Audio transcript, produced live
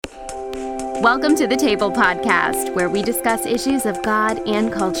Welcome to the Table Podcast, where we discuss issues of God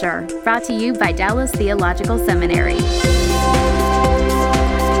and culture, brought to you by Dallas Theological Seminary.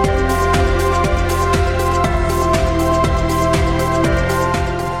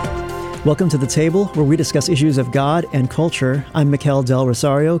 Welcome to The Table, where we discuss issues of God and culture. I'm Mikel Del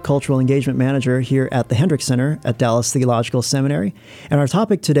Rosario, Cultural Engagement Manager here at the Hendrick Center at Dallas Theological Seminary. And our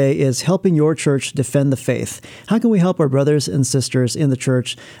topic today is helping your church defend the faith. How can we help our brothers and sisters in the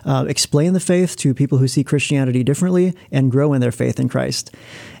church explain the faith to people who see Christianity differently and grow in their faith in Christ?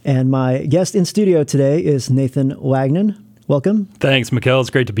 And my guest in studio today is Nathan Wagnon. Welcome. Thanks, Mikel. It's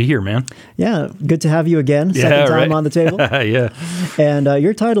great to be here, man. Yeah, good to have you again. Second time on the table. Yeah. And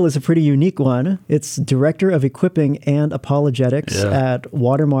your title is a pretty unique one. It's Director of Equipping and Apologetics at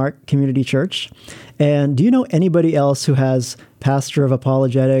Watermark Community Church. And do you know anybody else who has Pastor of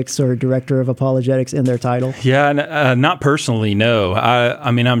Apologetics or Director of Apologetics in their title? Yeah, not personally, no. I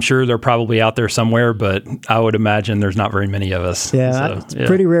mean, I'm sure they're probably out there somewhere, but I would imagine there's not very many of us. Yeah, it's a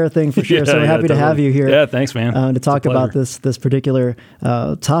pretty rare thing for sure. Yeah, so we're happy to have you here. Yeah, thanks, man. To talk about this particular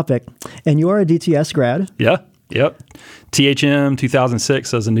topic. And you are a DTS grad. Yeah, yep. THM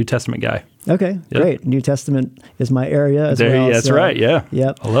 2006 as a New Testament guy. Okay, great. New Testament is my area as well. That's right, yeah.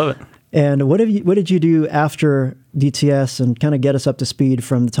 Yep. I love it. And what did you do after DTS, and kind of get us up to speed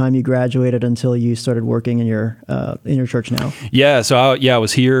from the time you graduated until you started working in your church now? Yeah, so I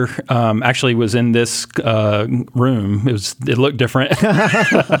was here. Actually, was in this room. It looked different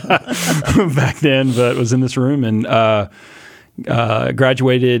back then, but was in this room and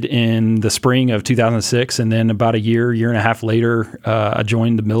graduated in the spring of 2006, and then about a year and a half later, I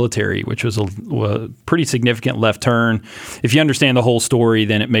joined the military, which was a pretty significant left turn. If you understand the whole story,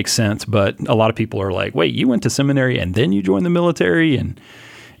 then it makes sense. But a lot of people are like, "Wait, you went to seminary and then you joined the military?" And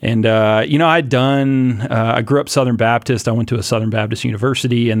I grew up Southern Baptist. I went to a Southern Baptist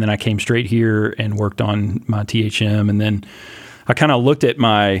university, and then I came straight here and worked on my THM, and then I kind of looked at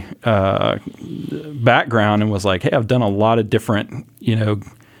my background and was like, hey, I've done a lot of different,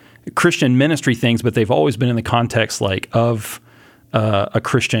 Christian ministry things, but they've always been in the context of a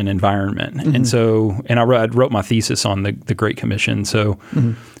Christian environment. Mm-hmm. And I wrote my thesis on the Great Commission. So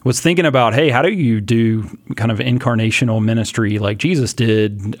was thinking about, hey, how do you do kind of incarnational ministry like Jesus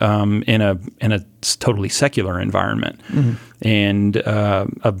did in a totally secular environment? Mm-hmm. And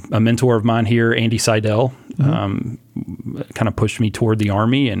a mentor of mine here, Andy Seidel, kind of pushed me toward the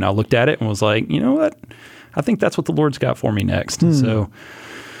Army, and I looked at it and was like, you know what? I think that's what the Lord's got for me next. So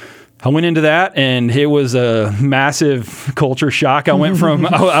I went into that, and it was a massive culture shock.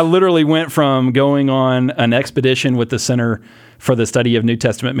 I literally went from going on an expedition with the Center for the Study of New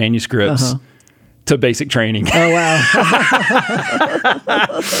Testament Manuscripts to basic training. Oh, wow.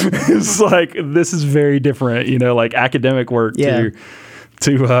 It's like, this is very different, like academic work to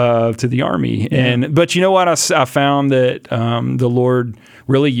the Army. Yeah. But you know what? I found that the Lord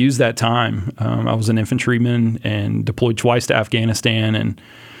really used that time. I was an infantryman and deployed twice to Afghanistan,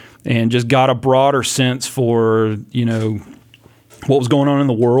 and just got a broader sense for, what was going on in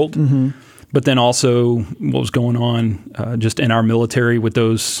the world, but then also what was going on just in our military with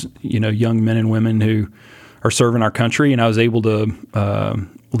those, young men and women who are serving our country. And I was able to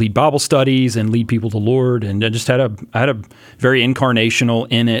lead Bible studies and lead people to the Lord, and I just had a very incarnational,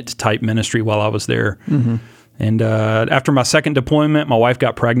 in it type ministry while I was there. Mm-hmm. And after my second deployment, my wife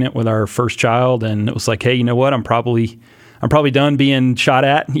got pregnant with our first child, and it was like, hey, you know what? I'm probably done being shot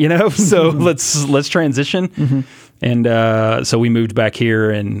at, so let's transition. Mm-hmm. And so we moved back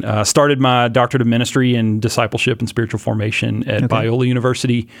here and started my doctorate of ministry in discipleship and spiritual formation at Biola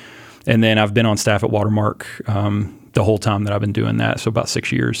University. And then I've been on staff at Watermark the whole time that I've been doing that, so about 6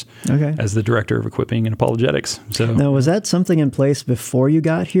 years as the Director of Equipping and Apologetics. So now, was that something in place before you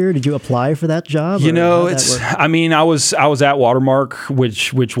got here? Did you apply for that job? I was at Watermark,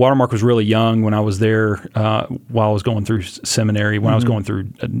 which Watermark was really young when I was there while I was going through seminary, when I was going through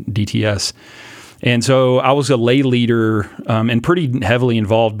DTS. And so I was a lay leader and pretty heavily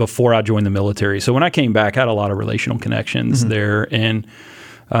involved before I joined the military. So when I came back, I had a lot of relational connections there. And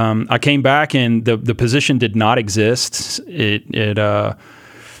I came back, and the position did not exist. The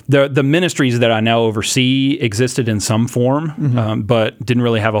ministries that I now oversee existed in some form, but didn't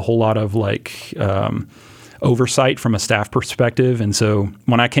really have a whole lot of oversight from a staff perspective. And so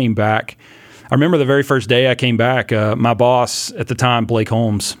when I came back, I remember the very first day I came back, my boss at the time, Blake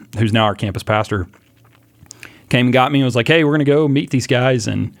Holmes, who's now our campus pastor, came and got me and was like, hey, we're going to go meet these guys.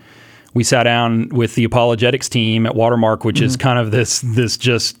 And we sat down with the Apologetics team at Watermark, which is kind of this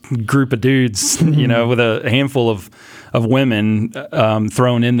just group of dudes, with a handful of women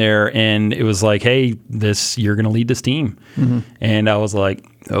thrown in there, and it was like, hey, you're going to lead this team. And I was like,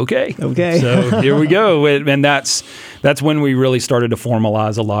 okay. So here we go. And that's when we really started to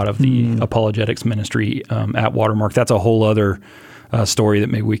formalize a lot of the apologetics ministry at Watermark. That's a whole other story that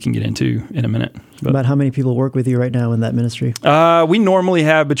maybe we can get into in a minute. But about how many people work with you right now in that ministry? We normally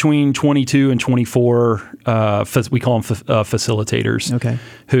have between 22 and 24, we call them facilitators,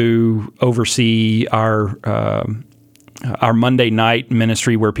 who oversee our Monday night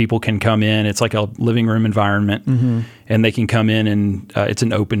ministry, where people can come in. It's like a living room environment, and they can come in, and it's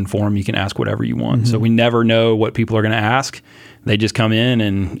an open forum. You can ask whatever you want. So we never know what people are going to ask. They just come in,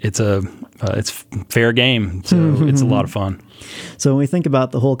 and it's fair game. So it's a lot of fun. So when we think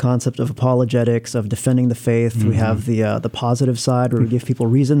about the whole concept of apologetics, of defending the faith, we have the positive side where we give people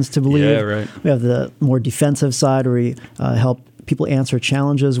reasons to believe. Yeah, right. We have the more defensive side where we help people answer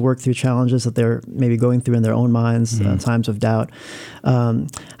challenges, work through challenges that they're maybe going through in their own minds, times of doubt.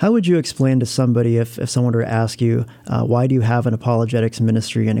 How would you explain to somebody if someone were to ask you, why do you have an apologetics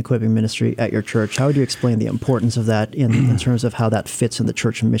ministry and equipping ministry at your church? How would you explain the importance of that in terms of how that fits in the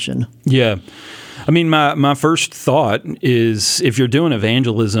church mission? Yeah. I mean, my first thought is, if you're doing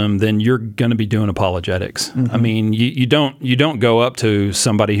evangelism, then you're going to be doing apologetics. I mean, you don't go up to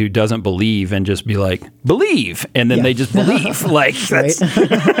somebody who doesn't believe and just be like, believe, and then they just believe. Like, that's,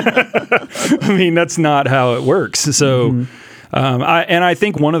 I mean, that's not how it works. So, I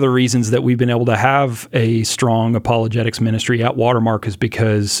think one of the reasons that we've been able to have a strong apologetics ministry at Watermark is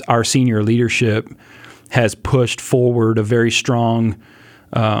because our senior leadership has pushed forward a very strong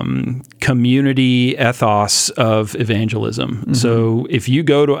community ethos of evangelism. So if you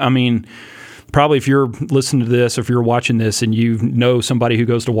go to, probably if you're listening to this, or if you're watching this and you know somebody who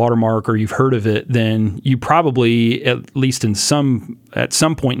goes to Watermark, or you've heard of it, then you probably, at least at some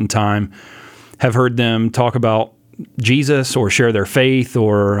point in time, have heard them talk about Jesus or share their faith,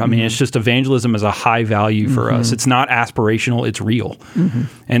 or it's just evangelism is a high value for us. It's not aspirational, it's real.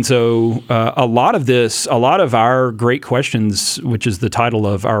 And so a lot of our great questions, which is the title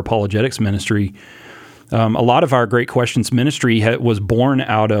of our apologetics ministry, a lot of our great questions ministry was born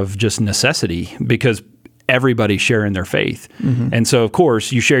out of just necessity, because everybody's sharing their faith. And so, of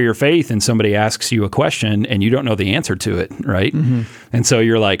course, you share your faith and somebody asks you a question and you don't know the answer to it, right? And so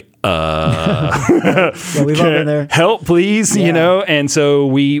you're like, yeah, we've all been there. Help, please, And so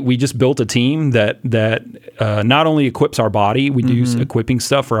we just built a team that not only equips our body, we do equipping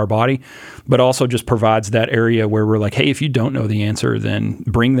stuff for our body, but also just provides that area where we're like, hey, if you don't know the answer, then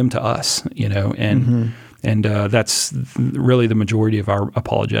bring them to us, And that's really the majority of our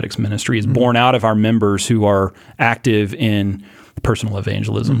apologetics ministry is born out of our members who are active in personal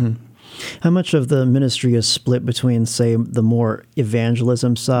evangelism. How much of the ministry is split between, say, the more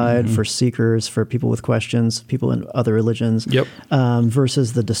evangelism side for seekers, for people with questions, people in other religions,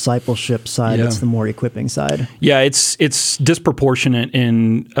 versus the discipleship side? It's the more equipping side. Yeah, it's disproportionate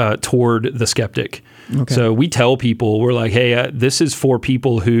toward the skeptic. So we tell people, we're like, hey, this is for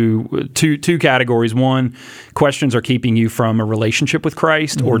people who, two categories. One, questions are keeping you from a relationship with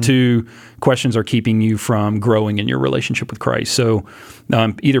Christ, or two, questions are keeping you from growing in your relationship with Christ. So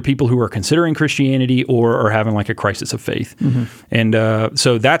either people who are considering Christianity or are having like a crisis of faith. And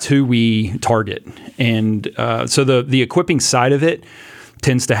so that's who we target. And so the equipping side of it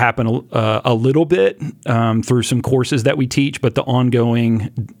tends to happen a little bit through some courses that we teach, but the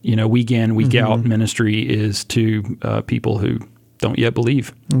ongoing, week in, week out ministry is to people who don't yet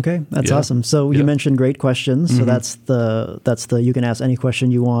believe. Okay, that's awesome. So you mentioned great questions. So that's the you can ask any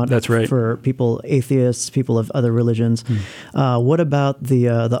question you want. That's right. For people, atheists, people of other religions. What about the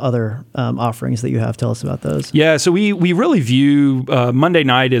other offerings that you have? Tell us about those. Yeah, so we really view Monday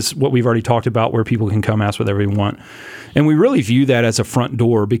night as what we've already talked about, where people can come ask whatever they want. And we really view that as a front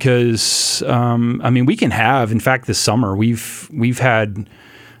door because, we can have, in fact, this summer, we've had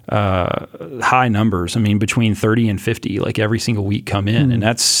high numbers. Between 30 and 50, like every single week come in. And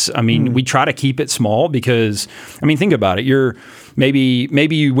that's, we try to keep it small because, think about it. You're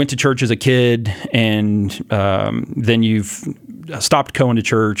maybe you went to church as a kid and then you've stopped going to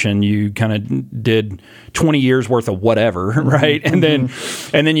church and you kind of did 20 years worth of whatever, right? And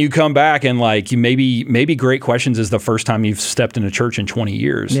then you come back and like you maybe Great Questions is the first time you've stepped into church in 20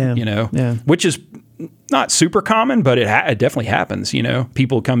 years, which is not super common, but it definitely happens.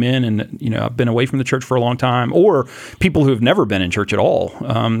 People come in and, I've been away from the church for a long time, or people who have never been in church at all.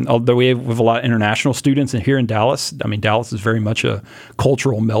 Although we have a lot of international students here in Dallas. I mean, Dallas is very much a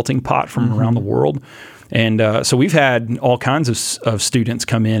cultural melting pot from around the world. And so we've had all kinds of students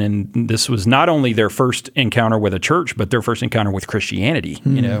come in, and this was not only their first encounter with a church, but their first encounter with Christianity,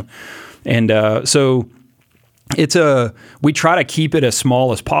 And so we try to keep it as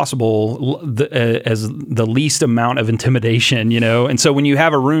small as possible, as the least amount of intimidation, And so when you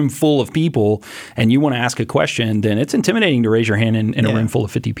have a room full of people and you want to ask a question, then it's intimidating to raise your hand in a room full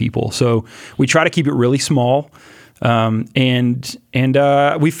of 50 people. So we try to keep it really small. And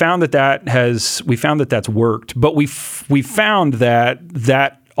we found that's worked, but we found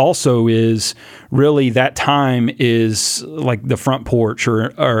that also is really, that time is like the front porch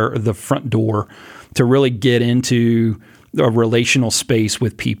or the front door to really get into a relational space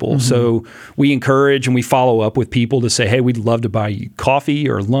with people. So we encourage and we follow up with people to say, hey, we'd love to buy you coffee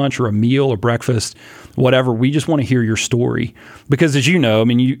or lunch or a meal or breakfast, whatever. We just want to hear your story. Because as you know, I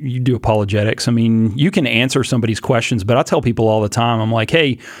mean, you do apologetics. I mean, you can answer somebody's questions, but I tell people all the time, I'm like,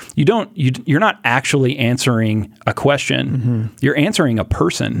 hey, you're not actually answering a question. You're answering a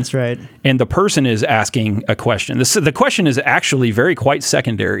person. That's right. And the person is asking a question. The question is actually quite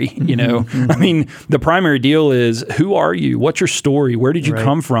secondary, I mean, the primary deal is, who are you? What's your story? Where did you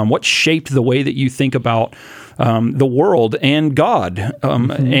come from? What shaped the way that you think about the world and God,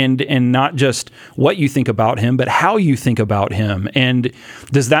 and not just what you think about him, but how you think about him. And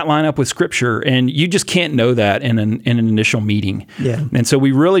does that line up with Scripture? And you just can't know that in an initial meeting. Yeah. And so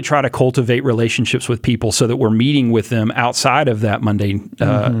we really try to cultivate relationships with people so that we're meeting with them outside of that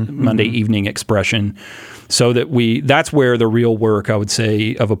Monday evening expression, so that that's where the real work, I would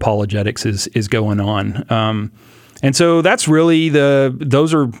say, of apologetics is going on. And so that's really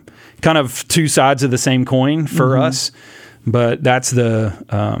those are kind of two sides of the same coin for us, but that's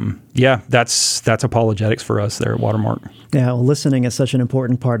that's apologetics for us there at Watermark. Yeah, well, listening is such an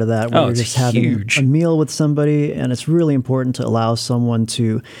important part of that. When you're just having a meal with somebody, and it's really important to allow someone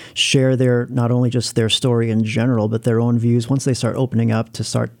to share not only just their story in general, but their own views. Once they start opening up to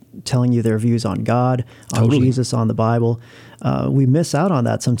start telling you their views on God, on Jesus, on the Bible, we miss out on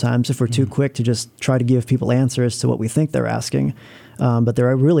that sometimes if we're too quick to just try to give people answers to what we think they're asking. But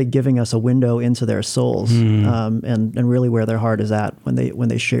they're really giving us a window into their souls, and really where their heart is at when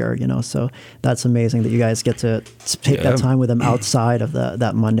they share. So that's amazing that you guys get to take that time with them outside of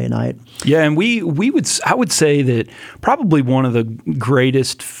that Monday night. Yeah, and I would say that probably one of the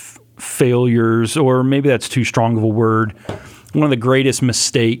greatest failures, or maybe that's too strong of a word, one of the greatest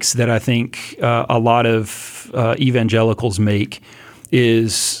mistakes that I think a lot of evangelicals make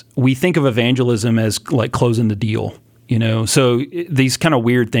is we think of evangelism as like closing the deal. So these kind of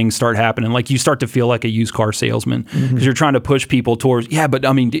weird things start happening. Like you start to feel like a used car salesman because you're trying to push people towards, but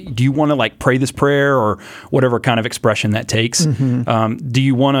I mean, do you want to like pray this prayer or whatever kind of expression that takes? Do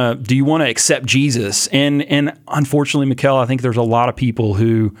you want to accept Jesus? And unfortunately, Mikkel, I think there's a lot of people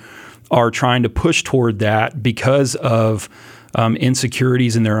who are trying to push toward that because of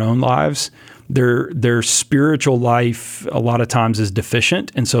insecurities in their own lives. Their spiritual life a lot of times is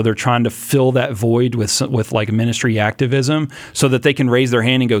deficient, and so they're trying to fill that void with like ministry activism so that they can raise their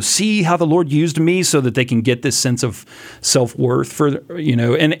hand and go, see how the Lord used me, so that they can get this sense of self-worth and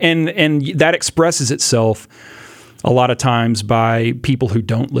that expresses itself a lot of times by people who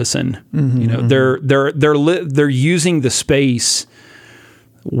don't listen. They're using the space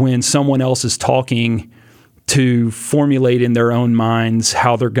when someone else is talking to formulate in their own minds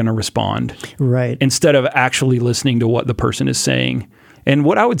how they're going to respond, right? Instead of actually listening to what the person is saying. And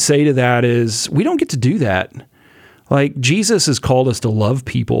what I would say to that is, we don't get to do that. Like, Jesus has called us to love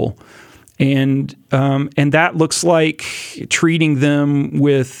people, and that looks like treating them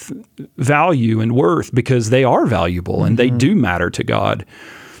with value and worth, because they are valuable and they do matter to God.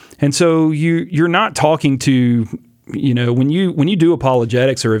 And so you're not talking to, when you do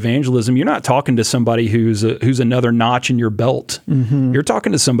apologetics or evangelism, you're not talking to somebody who's another notch in your belt. You're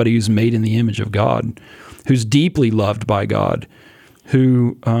talking to somebody who's made in the image of God, who's deeply loved by God,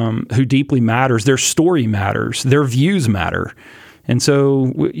 who deeply matters. Their story matters. Their views matter. And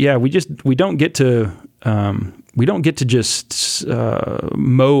so, we don't get to just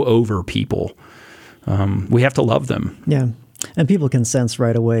mow over people. We have to love them. Yeah. And people can sense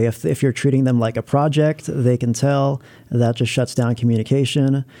right away if you're treating them like a project. They can tell. That just shuts down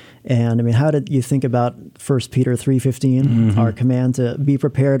communication. And I mean, how did you think about 1 Peter 3:15, our command to be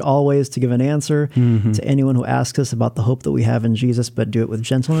prepared always to give an answer to anyone who asks us about the hope that we have in Jesus, but do it with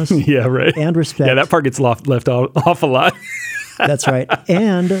gentleness and respect. Yeah, that part gets left off a lot. That's right.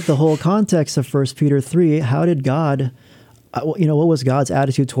 And the whole context of 1 Peter 3, how did God, what was God's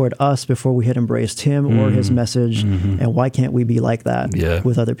attitude toward us before we had embraced him or his message? And why can't we be like that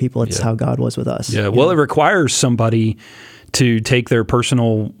with other people? It's how God was with us. Yeah. Well, it requires somebody to take their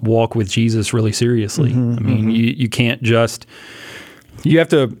personal walk with Jesus really seriously. I mean, you can't just, we have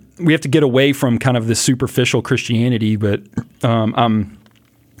to get away from kind of this superficial Christianity, but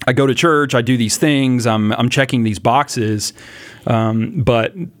I go to church, I do these things, I'm checking these boxes,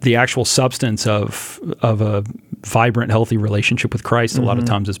 but the actual substance of a vibrant, healthy relationship with Christ a lot of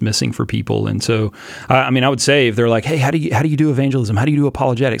times is missing for people. And so, I mean, I would say if they're like, hey, how do you do evangelism? How do you do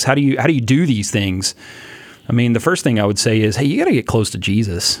apologetics? How do you do these things? I mean, the first thing I would say is, hey, you got to get close to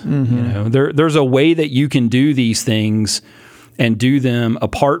Jesus. There's a way that you can do these things and do them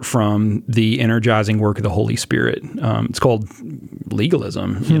apart from the energizing work of the Holy Spirit. It's called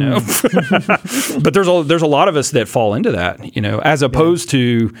legalism, but there's a lot of us that fall into that, as opposed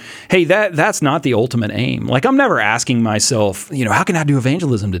to, hey, that's not the ultimate aim. Like, I'm never asking myself, how can I do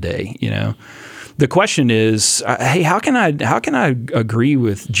evangelism today? The question is, hey, how can I agree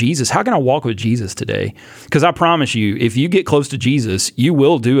with Jesus? How can I walk with Jesus today? Because I promise you, if you get close to Jesus, you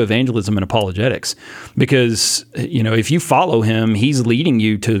will do evangelism and apologetics. Because, if you follow him, he's leading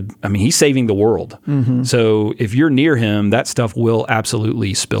you to, he's saving the world. So if you're near him, that stuff will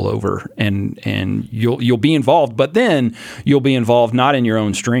absolutely spill over and you'll be involved. But then you'll be involved not in your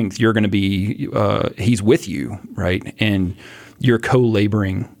own strength. You're going to be, he's with you, right? And you're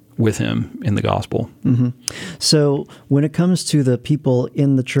co-laboring with him in the gospel. So when it comes to the people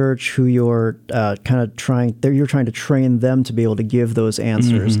in the church who you're trying to train them to be able to give those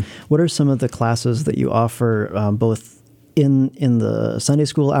answers, what are some of the classes that you offer both in the Sunday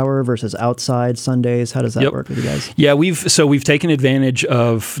school hour versus outside Sundays? How does that work with you guys? Yeah, we've taken advantage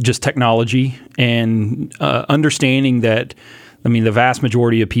of just technology and understanding that, the vast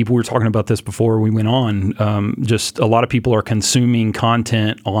majority of people, we were talking about this before we went on, just a lot of people are consuming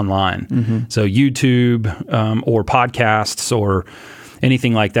content online. So YouTube or podcasts or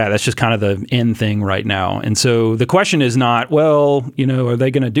anything like that. That's just kind of the end thing right now. And so the question is not, well, are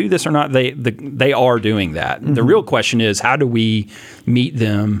they going to do this or not? They are doing that. The real question is, how do we meet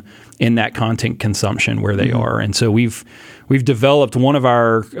them in that content consumption where they are? And so we've developed one of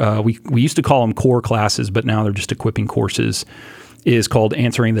our, we used to call them core classes, but now they're just equipping courses, is called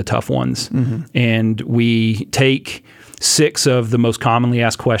Answering the Tough Ones. And we take 6 of the most commonly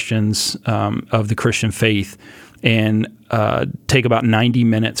asked questions of the Christian faith and take about 90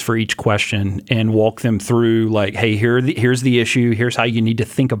 minutes for each question and walk them through, like, hey, here's the issue, here's how you need to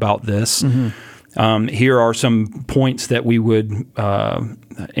think about this. Here are some points that we would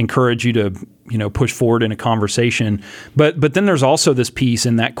encourage you to push forward in a conversation. But then there's also this piece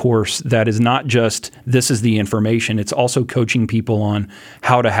in that course that is not just this is the information. It's also coaching people on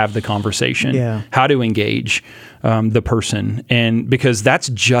how to have the conversation, how to engage the person, and because that's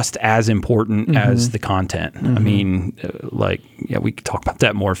just as important as the content. We could talk about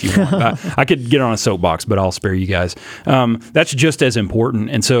that more if you want. I could get on a soapbox, but I'll spare you guys. That's just as important.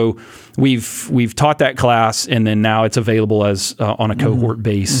 And so we've taught that class, and then now it's available as on a cohort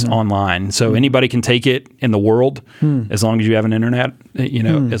base online. So anybody can take it in the world as long as you have an internet.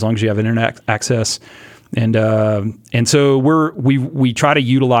 As long as you have internet access. And so we try to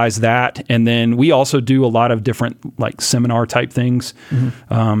utilize that, and then we also do a lot of different like seminar type things.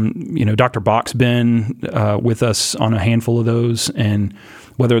 Dr. Bach's been with us on a handful of those, and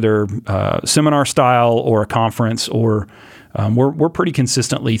whether they're seminar style or a conference, or we're pretty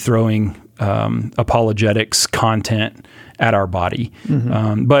consistently throwing apologetics content at our body.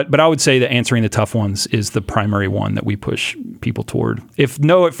 But I would say that Answering the Tough Ones is the primary one that we push people toward.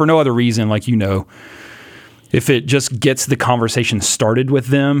 For no other reason, like if it just gets the conversation started with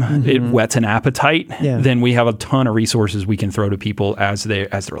them, it whets an appetite, then we have a ton of resources we can throw to people as they're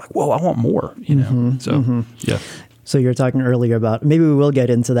like, whoa, I want more, So you were talking earlier about, maybe we will get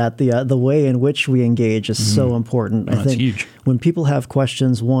into that, the way in which we engage is so important. I think huge. When people have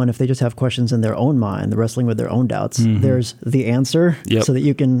questions, one, if they just have questions in their own mind, they're wrestling with their own doubts, there's the answer so that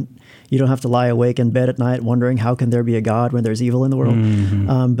you don't have to lie awake in bed at night wondering how can there be a God when there's evil in the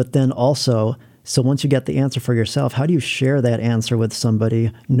world. But then also, so once you get the answer for yourself, how do you share that answer with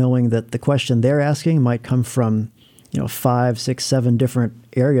somebody, knowing that the question they're asking might come from 5, 6, 7 different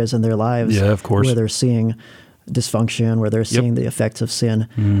areas in their lives, of course, where they're seeing dysfunction, where they're seeing the effects of sin.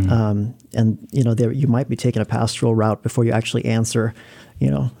 And you might be taking a pastoral route before you actually answer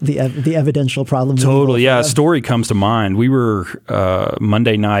the evidential problem. Totally, yeah. A story comes to mind. We were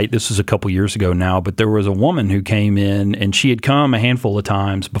Monday night, this was a couple years ago now, but there was a woman who came in, and she had come a handful of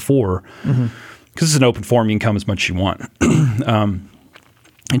times before, because it's an open forum, you can come as much as you want.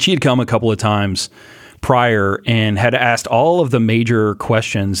 And she had come a couple of times prior and had asked all of the major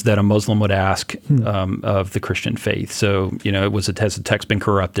questions that a Muslim would ask of the Christian faith. So, has the text been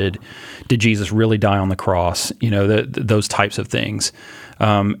corrupted? Did Jesus really die on the cross? Those types of things.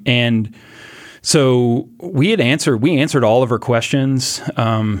 And so we answered all of her questions.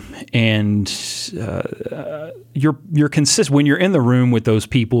 You're consistent when you're in the room with those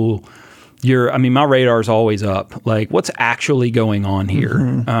people. My radar is always up. Like, what's actually going on here?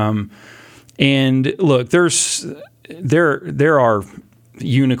 Mm-hmm. And look, there are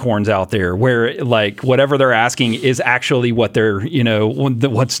unicorns out there where like whatever they're asking is actually what they're,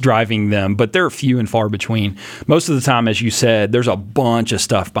 what's driving them. But they're few and far between. Most of the time, as you said, there's a bunch of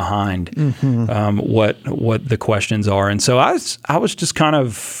stuff behind what the questions are. And so I was just kind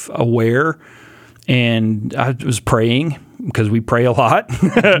of aware, and I was praying, because we pray a lot.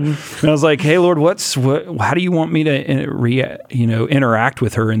 And I was like, hey, Lord, how do you want me to interact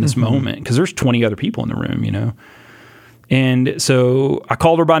with her in this moment? Because there's 20 other people in the room, And so I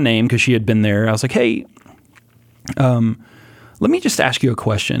called her by name because she had been there. I was like, hey, let me just ask you a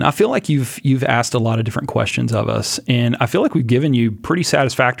question. I feel like you've asked a lot of different questions of us, and I feel like we've given you pretty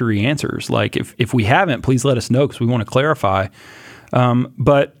satisfactory answers. Like if we haven't, please let us know, because we want to clarify.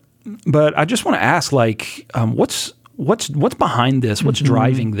 But I just want to ask, like, what's behind this? What's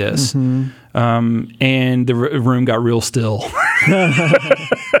driving this? And the room got real still.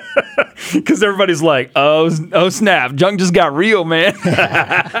 Because everybody's like, oh snap, junk just got real, man.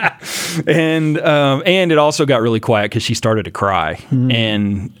 And it also got really quiet because she started to cry.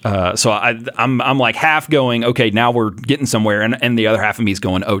 And so I'm like half going, okay, now we're getting somewhere. And the other half of me is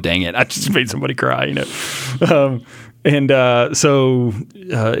going, oh, dang it, I just made somebody cry, So it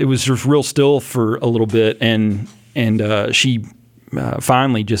was just real still for a little bit. And she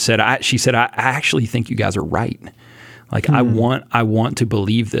finally just said, I actually think you guys are right. Like, I want to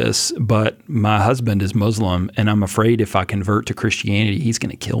believe this, but my husband is Muslim, and I'm afraid if I convert to Christianity, he's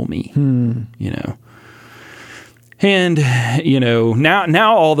going to kill me, And,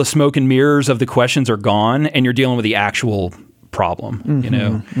 now all the smoke and mirrors of the questions are gone, and you're dealing with the actual problem,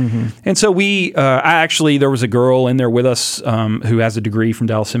 And so there was a girl in there with us who has a degree from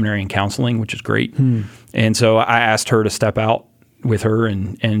Dallas Seminary in counseling, which is great. And so I asked her to step out with her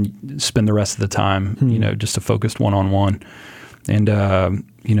and spend the rest of the time, just a focused one-on-one. And,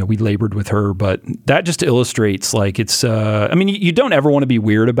 we labored with her, but that just illustrates, like, it's, you don't ever want to be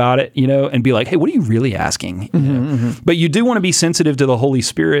weird about it, and be like, hey, what are you really asking? But you do want to be sensitive to the Holy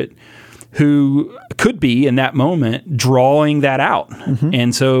Spirit, who could be in that moment drawing that out.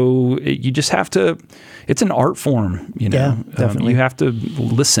 And so you just have to, it's an art form, Yeah, definitely. You have to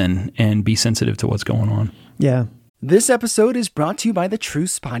listen and be sensitive to what's going on. Yeah. This episode is brought to you by the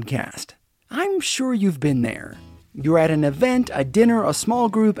Truce Podcast. I'm sure you've been there. You're at an event, a dinner, a small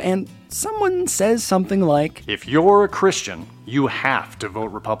group, and someone says something like, if you're a Christian, you have to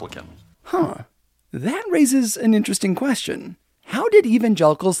vote Republican. That raises an interesting question. How did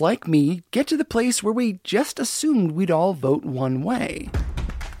evangelicals like me get to the place where we just assumed we'd all vote one way?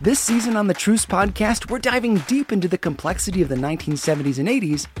 This season on the Truce Podcast, we're diving deep into the complexity of the 1970s and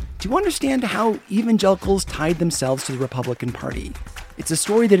 80s to understand how evangelicals tied themselves to the Republican Party. It's a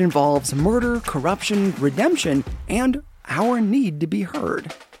story that involves murder, corruption, redemption, and our need to be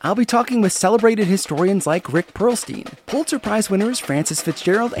heard. I'll be talking with celebrated historians like Rick Perlstein, Pulitzer Prize winners Francis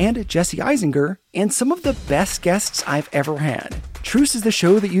Fitzgerald and Jesse Eisinger, and some of the best guests I've ever had. Truce is the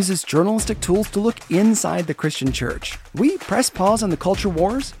show that uses journalistic tools to look inside the Christian church. We press pause on the culture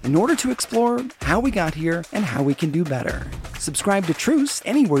wars in order to explore how we got here and how we can do better. Subscribe to Truce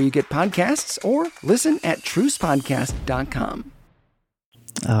anywhere you get podcasts or listen at trucepodcast.com.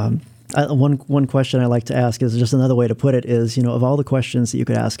 One question I like to ask is just another way to put it is, of all the questions that you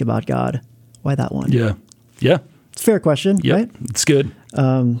could ask about God, why that one? Yeah. It's a fair question, right? It's good.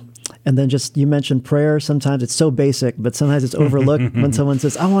 And then you mentioned prayer. Sometimes it's so basic, but sometimes it's overlooked when someone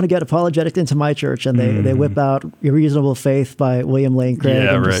says, I want to get apologetics into my church, and they whip out Reasonable Faith by William Lane Craig.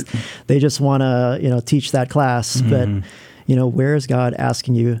 Yeah, and right. They just want to, teach that class. But, where is God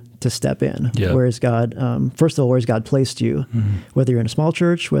asking you to step in? Yeah. Where is God, first of all, where has God placed you? Whether you're in a small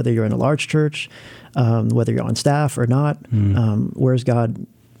church, whether you're in a large church, whether you're on staff or not, where is God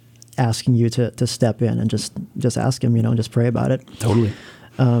asking you to step in and just ask him, and just pray about it. Totally.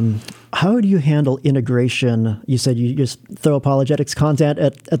 How do you handle integration? You said you just throw apologetics content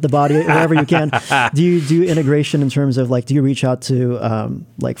at the body wherever you can. Do you do integration in terms of do you reach out to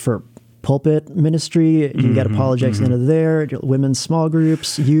for pulpit ministry? You get apologetics into there, women's small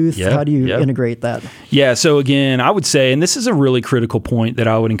groups, youth. How do you integrate that? Yeah. So again, I would say, and this is a really critical point that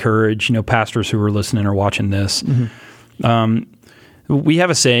I would encourage, pastors who are listening or watching this. We have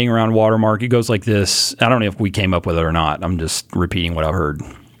a saying around Watermark. It goes like this. I don't know if we came up with it or not. I'm just repeating what I've heard.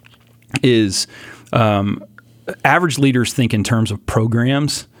 Is average leaders think in terms of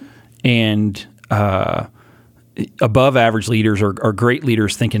programs, and above average leaders or great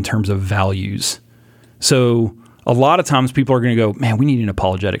leaders think in terms of values. So a lot of times people are going to go, man, we need an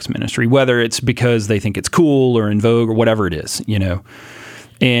apologetics ministry, whether it's because they think it's cool or in vogue or whatever it is,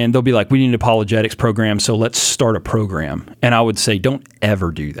 and they'll be like, we need an apologetics program, so let's start a program. And I would say, don't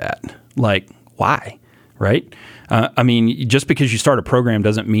ever do that. Like, why? Right? Just because you start a program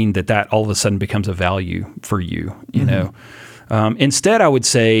doesn't mean that all of a sudden becomes a value for you, you know? Instead, I would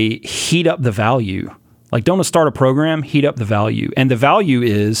say heat up the value. Like, don't start a program, heat up the value. And the value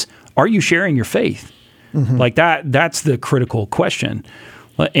is, are you sharing your faith? Like that's the critical question.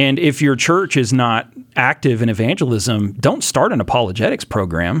 And if your church is not active in evangelism, don't start an apologetics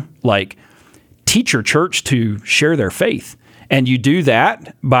program. Like, teach your church to share their faith. And you do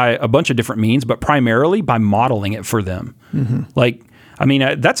that by a bunch of different means, but primarily by modeling it for them.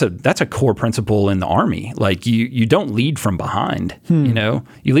 That's a core principle in the Army. Like, you don't lead from behind,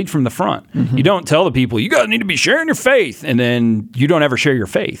 you lead from the front. You don't tell the people, you guys need to be sharing your faith, and then you don't ever share your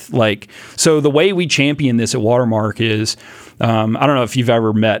faith. Like, so the way we champion this at Watermark is, I don't know if you've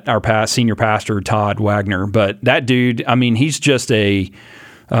ever met our senior pastor, Todd Wagner, but that dude, he's just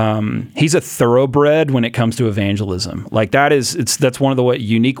he's a thoroughbred when it comes to evangelism. Like, that's one of the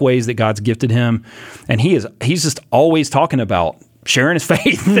unique ways that God's gifted him. And he's just always talking about sharing his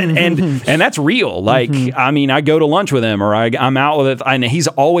faith, and that's real. Like, I go to lunch with him, or I'm out with it, and he's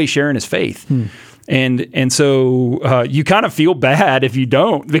always sharing his faith. And so you kind of feel bad if you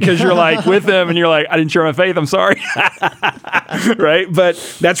don't, because you're like with them and you're like, I didn't share my faith, I'm sorry. Right? But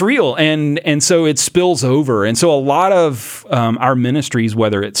that's real. And so it spills over. And so a lot of our ministries,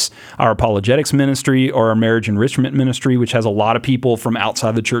 whether it's our apologetics ministry or our marriage enrichment ministry, which has a lot of people from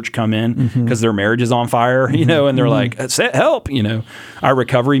outside the church come in because their marriage is on fire, and they're like, help, Our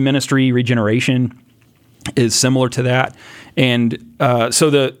recovery ministry, regeneration, is similar to that. And so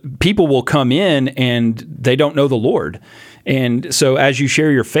the people will come in and they don't know the Lord. And so as you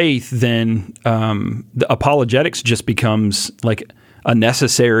share your faith, then the apologetics just becomes like a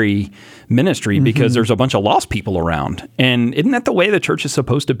necessary ministry because there's a bunch of lost people around. And isn't that the way the church is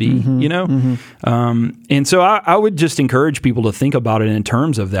supposed to be, And so I would just encourage people to think about it in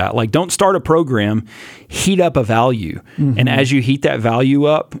terms of that. Like, don't start a program, heat up a value. And as you heat that value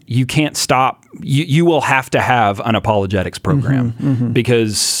up, you can't stop. You will have to have an apologetics program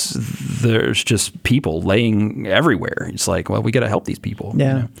because there's just people laying everywhere. It's like, well, we got to help these people.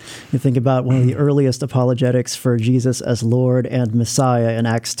 Yeah. You think about one of the earliest apologetics for Jesus as Lord and Messiah in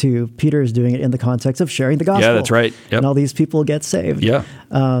Acts 2. Peter is doing it in the context of sharing the gospel. Yeah, that's right. Yep. And all these people get saved. Yeah.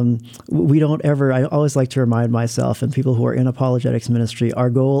 We don't ever, I always like to remind myself and people who are in apologetics ministry, our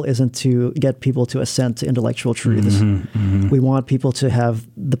goal isn't to get people to assent to intellectual truths. We want people to have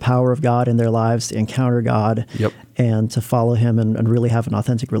the power of God in their lives, to encounter God and to follow him and really have an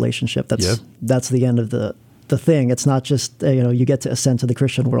authentic relationship. That's the end of the thing. It's not just, you get to assent to the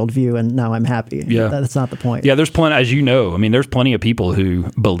Christian worldview and now I'm happy. Yeah. That's not the point. Yeah, there's plenty, as you know, there's plenty of people who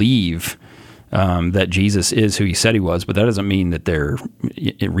believe that Jesus is who he said he was, but that doesn't mean that they're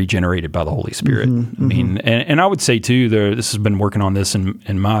regenerated by the Holy Spirit. And I would say too, this has been working on this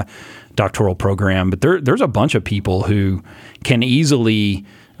in my doctoral program, but there's a bunch of people who can easily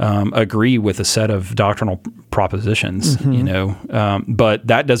agree with a set of doctrinal propositions, but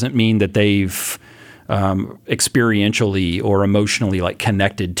that doesn't mean that they've experientially or emotionally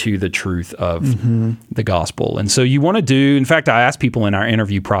connected to the truth of the gospel. And so you want to do, in fact, I ask people in our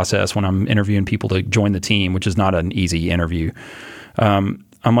interview process when I'm interviewing people to join the team, which is not an easy interview.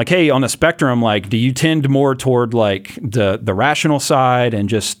 I'm like, hey, on the spectrum, do you tend more toward the rational side and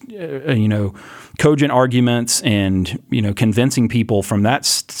just, cogent arguments and, convincing people from that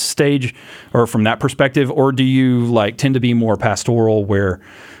stage or from that perspective? Or do you tend to be more pastoral where,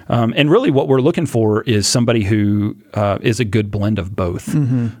 and really what we're looking for is somebody who is a good blend of both.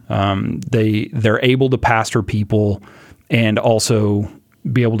 They're able to pastor people and also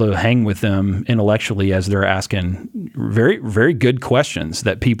be able to hang with them intellectually as they're asking very, very good questions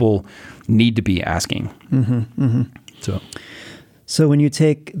that people need to be asking. So when you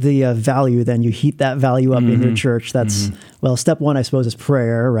take the value, then you heat that value up in your church. That's, well, step one, I suppose, is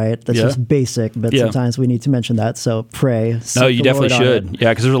prayer, right? That's just basic, but sometimes we need to mention that. So pray. No, you definitely should.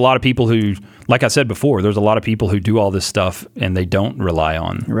 Yeah, because there's a lot of people who, like I said before, there's a lot of people who do all this stuff and they don't rely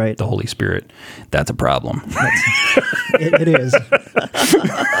on the Holy Spirit. That's a problem. It is.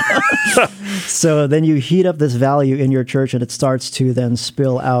 So then you heat up this value in your church, and it starts to then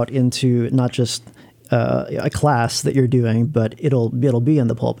spill out into not just a class that you're doing, but it'll be in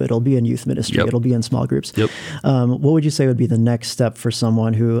the pulpit, it'll be in youth ministry, it'll be in small groups. What would you say would be the next step for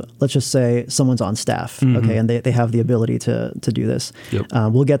someone who, let's just say someone's on staff, okay, and they have the ability to do this.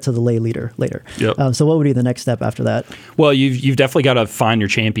 We'll get to the lay leader later. So what would be the next step after that? Well, you've definitely got to find your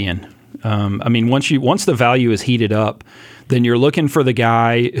champion. I mean, once the value is heated up, then you're looking for the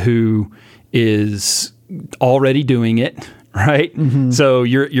guy who is already doing it. Right. So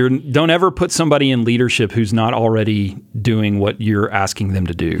you're don't ever put somebody in leadership who's not already doing what you're asking them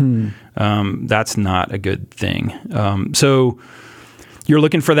to do. That's not a good thing. So you're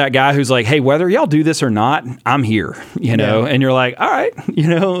looking for that guy who's like, hey, whether y'all do this or not, I'm here, and you're like, all right,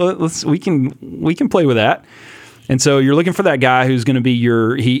 we can play with that. And so you're looking for that guy who's going to be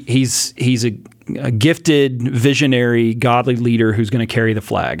he's a gifted, visionary, godly leader who's going to carry the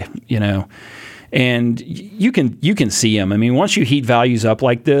flag, And you can see them. I mean, once you heat values up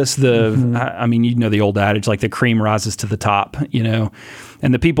like this, I mean, the old adage, like the cream rises to the top,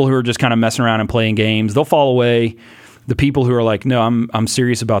 and the people who are just kind of messing around and playing games, they'll fall away. The people who are like, no, I'm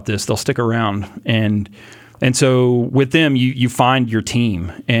serious about this, they'll stick around. And so with them, you find your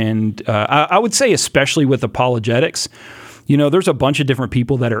team. And I would say, especially with apologetics, there's a bunch of different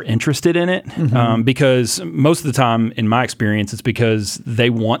people that are interested in it because most of the time, in my experience, it's because they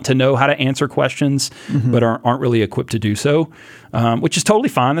want to know how to answer questions but aren't really equipped to do so, which is totally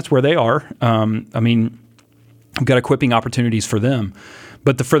fine. That's where they are. I mean, I've got equipping opportunities for them.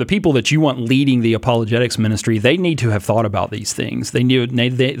 But for the people that you want leading the apologetics ministry, they need to have thought about these things. They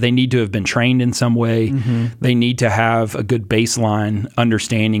need to have been trained in some way. They need to have a good baseline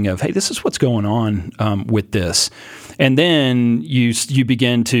understanding of, hey, this is what's going on with this. And then you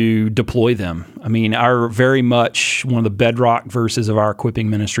begin to deploy them. I mean, very much one of the bedrock verses of our equipping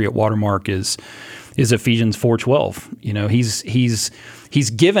ministry at Watermark is Ephesians 4:12. He's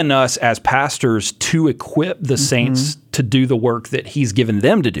given us as pastors to equip the saints to do the work that he's given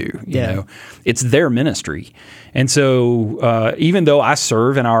them to do. You know, it's their ministry. And so even though I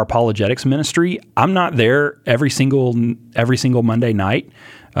serve in our apologetics ministry, I'm not there every single Monday night.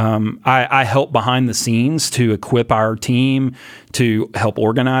 I help behind the scenes to equip our team, to help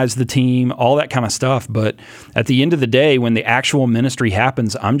organize the team, all that kind of stuff. But at the end of the day, when the actual ministry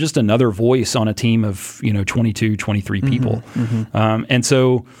happens, I'm just another voice on a team of 22, 23 people. And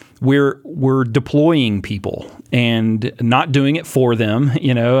so we're deploying people and not doing it for them.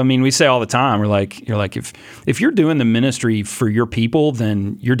 I mean, we say all the time, you're like, if you're doing the ministry for your people,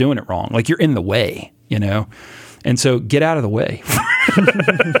 then you're doing it wrong. Like, you're in the way, And so get out of the way.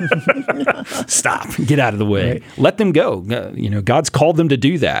 Stop. Get out of the way. Right. Let them go. God's called them to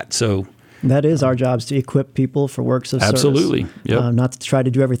do that. So that is our job, is to equip people for works of absolutely. service. Yep. Not to try to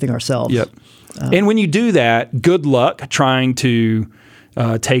do everything ourselves. Yep. And when you do that, good luck trying to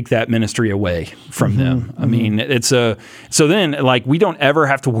take that ministry away from them. I mean, so then we don't ever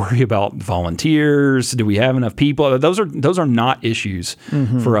have to worry about volunteers. Do we have enough people? Those are not issues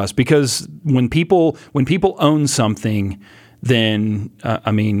for us, because when people own something, then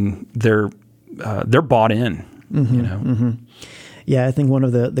I mean, they're bought in. Yeah, I think one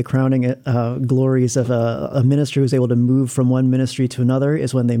of the crowning glories of a ministry who's able to move from one ministry to another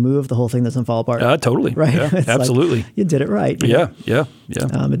is when they move, the whole thing doesn't fall apart. Totally. Right? Yeah, absolutely. You did it right. Yeah.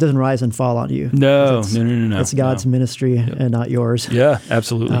 It doesn't rise and fall on you. No. It's God's ministry and not yours. Yeah,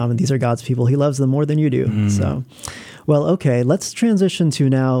 absolutely. And these are God's people. He loves them more than you do. So, well, okay, let's transition to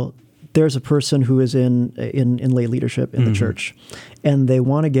now. There's a person who is in lay leadership in the church, and they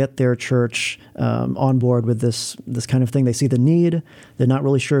want to get their church on board with this kind of thing. They see the need. They're not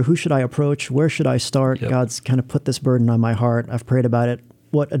really sure, who should I approach? Where should I start? Yep. God's kind of put this burden on my heart. I've prayed about it.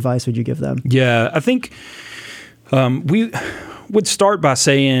 What advice would you give them? Yeah, I think we would start by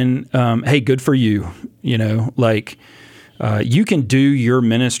saying, hey, good for you. You can do your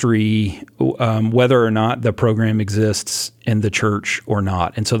ministry whether or not the program exists in the church or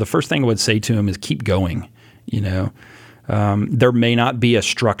not. And so the first thing I would say to him is keep going. There may not be a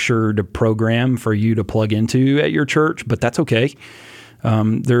structured program for you to plug into at your church, but that's okay.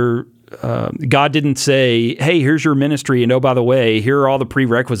 God didn't say, hey, here's your ministry, and oh, by the way, here are all the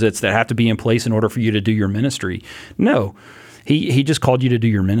prerequisites that have to be in place in order for you to do your ministry. No. he just called you to do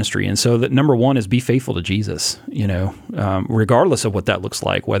your ministry. And so that number one is be faithful to Jesus, regardless of what that looks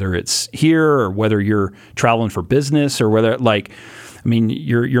like, whether it's here or whether you're traveling for business or whether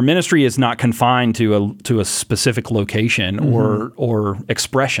your ministry is not confined to a specific location or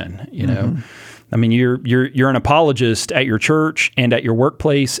expression, I mean, you're an apologist at your church and at your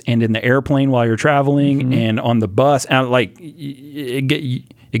workplace and in the airplane while you're traveling and on the bus. And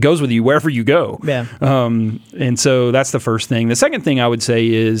it goes with you wherever you go. Yeah. And so that's the first thing. The second thing I would say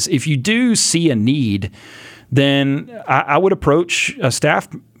is if you do see a need, then I would approach a staff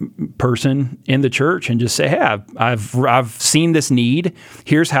person in the church and just say, hey, I've seen this need.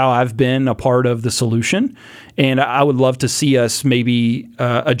 Here's how I've been a part of the solution. And I would love to see us maybe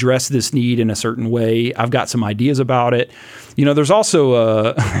address this need in a certain way. I've got some ideas about it. There's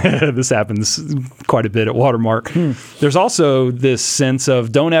also this happens quite a bit at Watermark. There's also this sense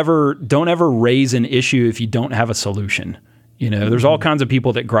of don't ever raise an issue if you don't have a solution. There's all kinds of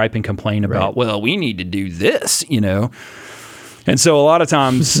people that gripe and complain about, well, we need to do this, And so a lot of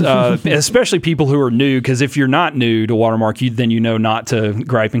times, especially people who are new, because if you're not new to Watermark, then not to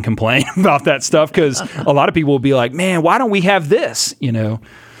gripe and complain about that stuff, because a lot of people will be like, man, why don't we have this, And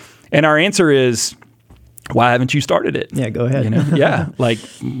our answer is, why haven't you started it? Yeah, go ahead. Yeah, like,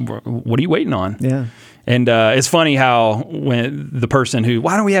 what are you waiting on? Yeah. And it's funny how when the person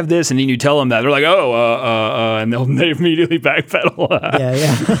why don't we have this? And then you tell them that, they're like, and they immediately backpedal.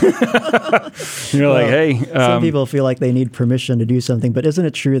 You're like, hey. Some people feel like they need permission to do something, but isn't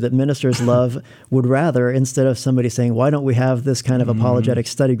it true that ministers would rather, instead of somebody saying, why don't we have this kind of apologetic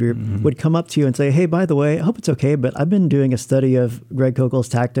study group, would come up to you and say, hey, by the way, I hope it's okay, but I've been doing a study of Greg Koukl's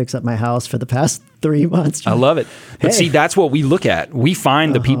tactics at my house for the past 3 months. I love it. But see, that's what we look at. We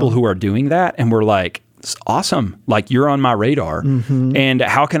find the people who are doing that, and we're like, it's awesome. Like, you're on my radar. And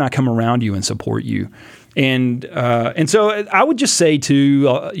how can I come around you and support you? And so I would just say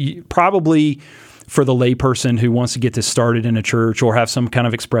probably for the layperson who wants to get this started in a church or have some kind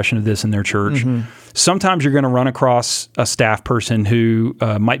of expression of this in their church, sometimes you're going to run across a staff person who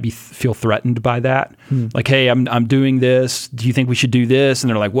might feel threatened by that. Like, hey, I'm doing this. Do you think we should do this? And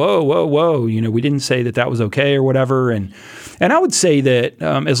they're like, whoa. We didn't say that was okay or whatever. And I would say that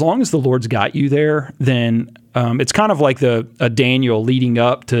as long as the Lord's got you there, then it's kind of like a Daniel leading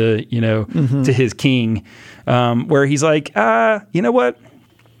up to, to his king, where he's like, you know what?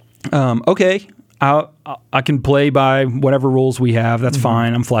 Okay. I can play by whatever rules we have. That's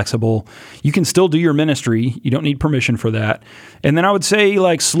fine. I'm flexible. You can still do your ministry. You don't need permission for that. And then I would say,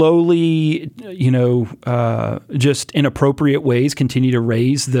 like, slowly, just in appropriate ways, continue to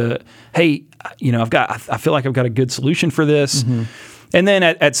raise hey, I feel like I've got a good solution for this. And then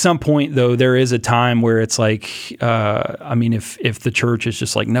at some point, though, there is a time where it's like, if the church is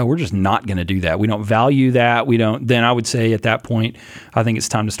just like, no, we're just not going to do that. We don't value that. Then I would say at that point, I think it's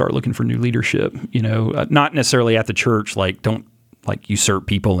time to start looking for new leadership, not necessarily at the church, like don't like usurp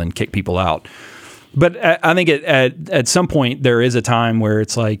people and kick people out. But I think at some point there is a time where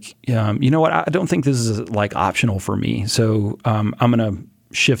it's like, you know what, I don't think this is like optional for me. So I'm going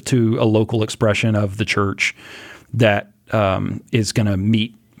to shift to a local expression of the church that is going to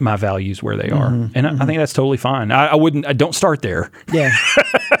meet my values where they are. And I think that's totally fine. I don't start there. Yeah.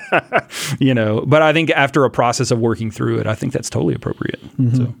 But I think after a process of working through it, I think that's totally appropriate.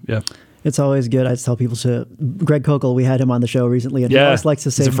 So, yeah. It's always good. I tell people Greg Koukl, we had him on the show recently, and he always likes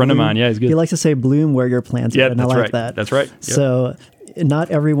to say, he's a friend of mine. Yeah, he's good. He likes to say, bloom where you're planted. Yeah, and I like that. That's right. Yep. So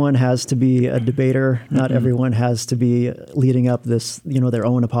not everyone has to be a debater. Not everyone has to be leading up this, their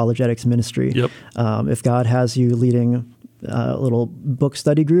own apologetics ministry. Yep. If God has you leading little book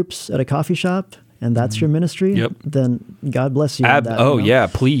study groups at a coffee shop, and that's your ministry, then God bless you. Yeah,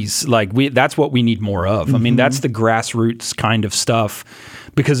 please. Like that's what we need more of. I mean, that's the grassroots kind of stuff,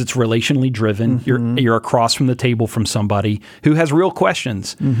 because it's relationally driven. You're across from the table from somebody who has real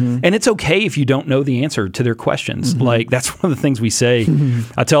questions. And it's okay if you don't know the answer to their questions. Like, that's one of the things we say.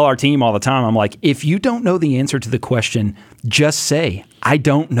 I tell our team all the time, I'm like, if you don't know the answer to the question, just say, I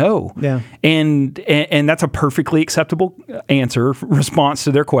don't know. Yeah. And that's a perfectly acceptable response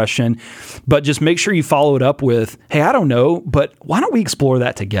to their question. But just make sure you follow it up with, hey, I don't know, but why don't we explore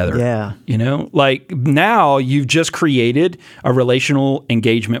that together? Yeah. Like, now you've just created a relational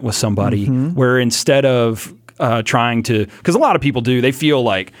engagement with somebody where instead of trying to, because a lot of people they feel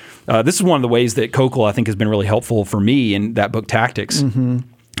like, this is one of the ways that Koukl, I think, has been really helpful for me in that book, Tactics,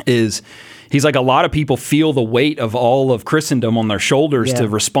 is he's like, a lot of people feel the weight of all of Christendom on their shoulders to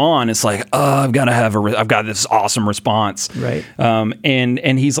respond. It's like, I've got this awesome response. Right.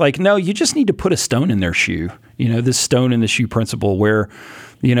 And he's like, no, you just need to put a stone in their shoe. This stone in the shoe principle where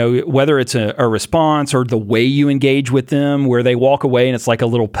whether it's a response or the way you engage with them, where they walk away and it's like a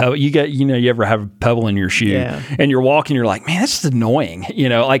little pebble. You ever have a pebble in your shoe and you're walking, you're like, man, that's just annoying.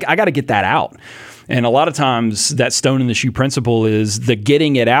 Like I got to get that out. And a lot of times that stone in the shoe principle is the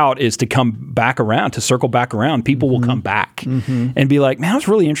getting it out is to come back around, to circle back around. People will come back and be like, man, it was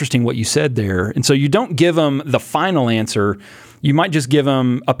really interesting what you said there. And so you don't give them the final answer. You might just give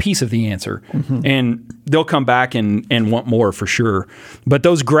them a piece of the answer, and they'll come back and want more for sure. But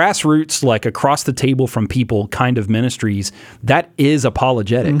those grassroots, like across the table from people kind of ministries, that is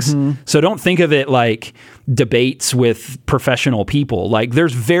apologetics. So don't think of it like debates with professional people. Like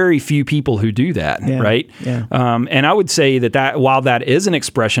there's very few people who do that, right? Yeah. And I would say that while that is an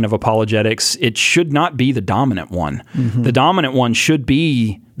expression of apologetics, it should not be the dominant one. The dominant one should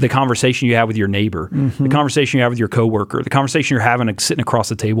be the conversation you have with your neighbor, the conversation you have with your coworker, the conversation you're having sitting across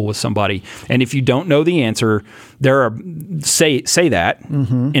the table with somebody. And if you don't know the answer, say that,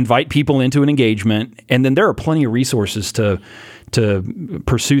 invite people into an engagement, and then there are plenty of resources to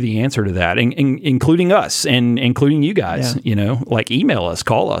pursue the answer to that, including us and including you guys. Like email us,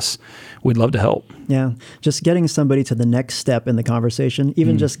 call us. We'd love to help. Yeah. Just getting somebody to the next step in the conversation,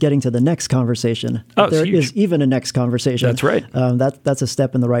 even just getting to the next conversation. There is even a next conversation. That's right. That's a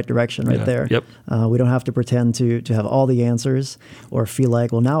step in the right direction right there. Yep. We don't have to pretend to have all the answers or feel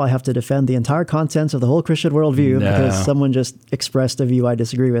like, well, now I have to defend the entire contents of the whole Christian worldview because someone just expressed a view I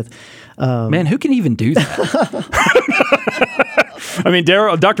disagree with. Man, who can even do that? I mean,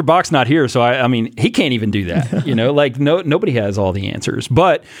 Dr. Bach's not here, so I mean, he can't even do that. Like nobody has all the answers,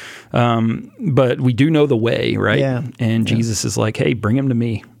 but we do know the way, right? Yeah. And Jesus is like, hey, bring him to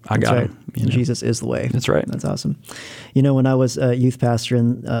me. I got him. Jesus is the way. That's right. That's awesome. When I was a youth pastor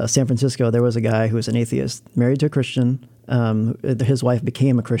in San Francisco, there was a guy who was an atheist, married to a Christian. His wife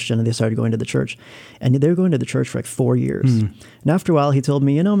became a Christian, and they started going to the church. And they were going to the church for like 4 years. And after a while, he told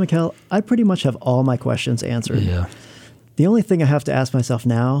me, Mikkel, I pretty much have all my questions answered. Yeah. The only thing I have to ask myself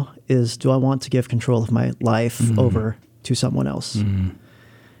now is, do I want to give control of my life over to someone else?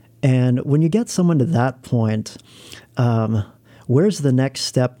 And when you get someone to that point, where's the next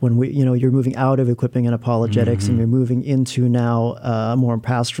step when you're moving out of equipping and apologetics and you're moving into now a more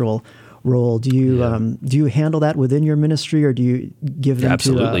pastoral role? Do you handle that within your ministry, or do you give them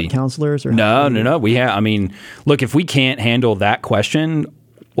to counselors? Or No. Look, if we can't handle that question,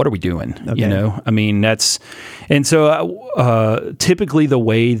 what are we doing? Okay. And so typically the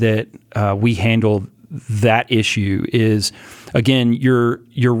way that we handle that issue is, again, you're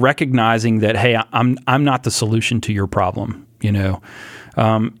recognizing that, hey, I'm not the solution to your problem,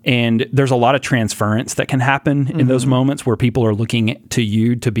 and there's a lot of transference that can happen in those moments where people are looking to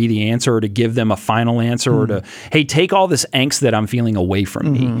you to be the answer, or to give them a final answer, or to, hey, take all this angst that I'm feeling away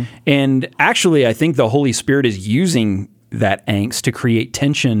from me. And actually, I think the Holy Spirit is using that angst to create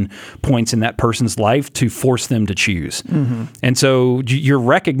tension points in that person's life to force them to choose. And so you're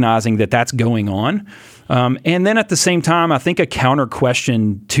recognizing that that's going on. And then at the same time, I think a counter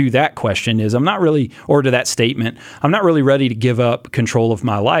question to that question is, to that statement, I'm not really ready to give up control of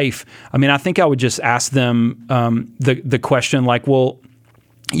my life. I think I would just ask them the question like, well,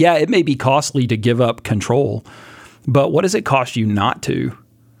 yeah, it may be costly to give up control, but what does it cost you not to?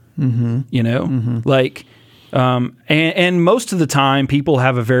 And most of the time, people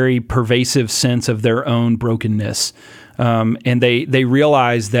have a very pervasive sense of their own brokenness. And they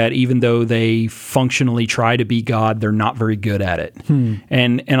realize that even though they functionally try to be God, they're not very good at it.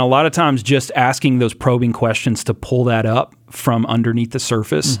 And a lot of times just asking those probing questions to pull that up from underneath the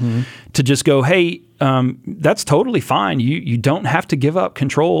surface, to just go, hey, that's totally fine. You don't have to give up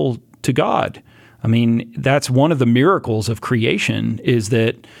control to God. That's one of the miracles of creation, is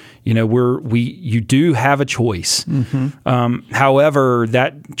that you do have a choice. However,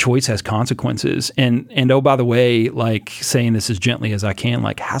 that choice has consequences. And oh, by the way, like, saying this as gently as I can,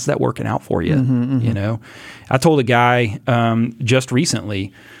 like, how's that working out for you? I told a guy just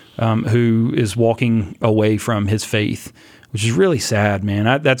recently who is walking away from his faith, which is really sad,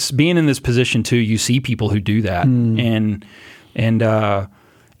 man. That's being in this position too. You see people who do that,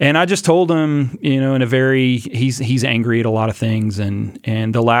 and I just told him, in a very, he's angry at a lot of things.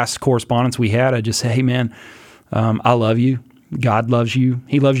 And the last correspondence we had, I just said, hey, man, I love you. God loves you.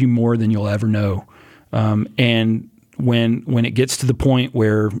 He loves you more than you'll ever know. And when it gets to the point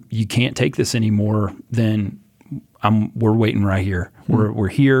where you can't take this anymore, then we're waiting right here. We're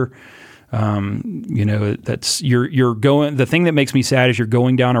here. That's you're going. The thing that makes me sad is you're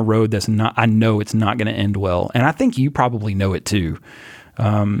going down a road I know it's not going to end well. And I think you probably know it too.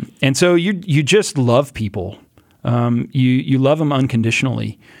 And so you just love people. You love them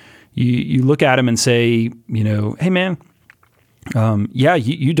unconditionally. You look at them and say, hey man,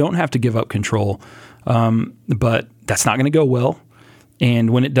 you don't have to give up control, but that's not going to go well.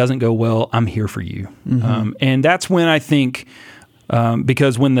 And when it doesn't go well, I'm here for you. And that's when I think,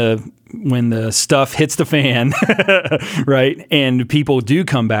 because when the stuff hits the fan, right, and people do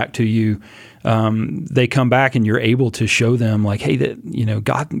come back to you, they come back and you're able to show them like, hey,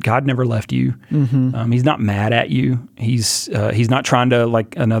 that God never left you. He's not mad at you. He's not trying to,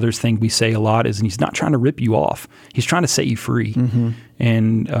 like another thing we say a lot is, and he's not trying to rip you off. He's trying to set you free.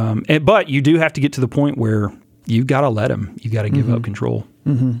 But you do have to get to the point where you've got to let him. You've got to give up control.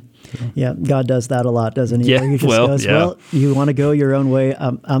 Yeah, God does that a lot, doesn't he? Yeah, He just goes, well, you want to go your own way.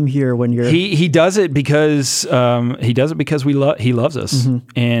 I'm here when you're. He does it because he loves us,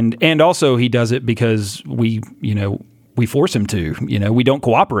 and also he does it because we force him to. We don't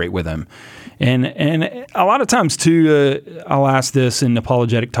cooperate with him, and a lot of times too. I'll ask this in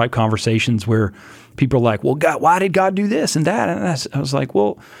apologetic type conversations where people are like, "Well, God, why did God do this and that?" And I was like,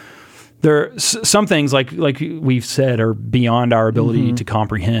 "Well." There are some things, like we've said, are beyond our ability to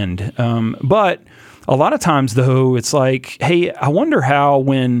comprehend. But a lot of times, though, it's like, hey, I wonder how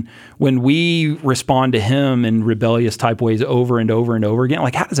when we respond to him in rebellious type ways over and over and over again,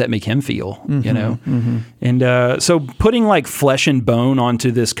 like how does that make him feel? And so putting like flesh and bone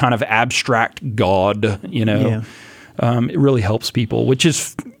onto this kind of abstract God, it really helps people, which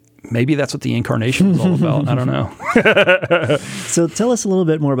is. Maybe that's what the incarnation was all about. I don't know. So tell us a little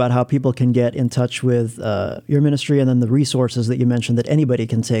bit more about how people can get in touch with your ministry and then the resources that you mentioned that anybody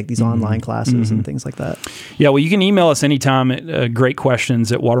can take, these online classes and things like that. Yeah, well, you can email us anytime at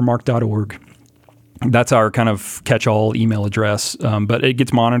greatquestions@watermark.org. That's our kind of catch-all email address, but it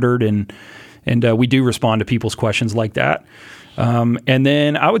gets monitored, and we do respond to people's questions like that. And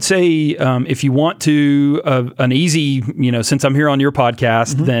then I would say, if you want to, an easy, since I'm here on your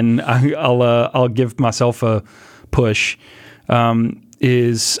podcast, then I'll give myself a push,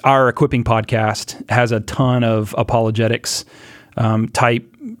 is our Equipping podcast has a ton of apologetics, type,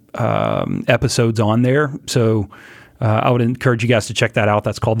 episodes on there. So, I would encourage you guys to check that out.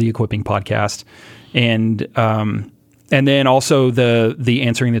 That's called the Equipping podcast. And then also the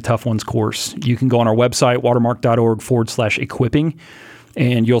Answering the Tough Ones course. You can go on our website, watermark.org/equipping,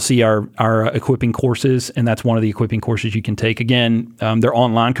 and you'll see our equipping courses, and that's one of the equipping courses you can take. Again, they're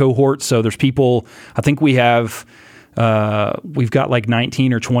online cohorts, so there's people, I think we've got like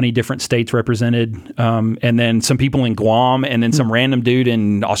 19 or 20 different states represented, and then some people in Guam, and then some random dude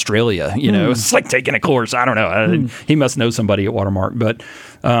in Australia. It's like taking a course. I don't know. He must know somebody at Watermark, but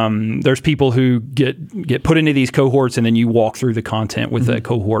there's people who get put into these cohorts, and then you walk through the content with that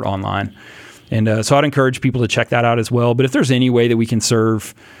cohort online. And so I'd encourage people to check that out as well. But if there's any way that we can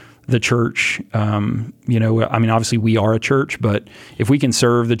serve the church, obviously we are a church, but if we can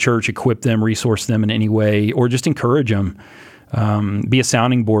serve the church, equip them, resource them in any way, or just encourage them, be a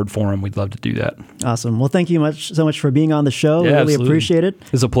sounding board for them, we'd love to do that. Awesome. Well, thank you so much for being on the show. Yeah, really absolutely. Appreciate it.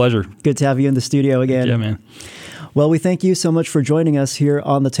 It's a pleasure. Good to have you in the studio again. Yeah, man. Well, we thank you so much for joining us here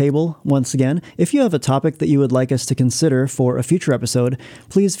on The Table once again. If you have a topic that you would like us to consider for a future episode,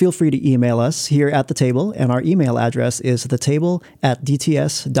 please feel free to email us here at The Table, and our email address is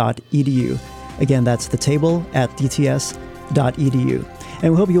thetable@dts.edu. Again, that's thetable@dts.edu.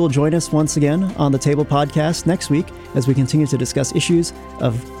 And we hope you will join us once again on The Table podcast next week as we continue to discuss issues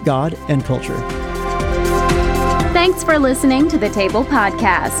of God and culture. Thanks for listening to the Table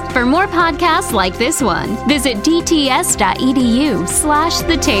Podcast. For more podcasts like this one, visit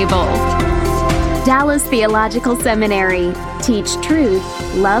dts.edu/thetable. Dallas Theological Seminary. Teach truth,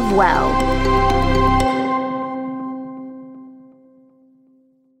 love well.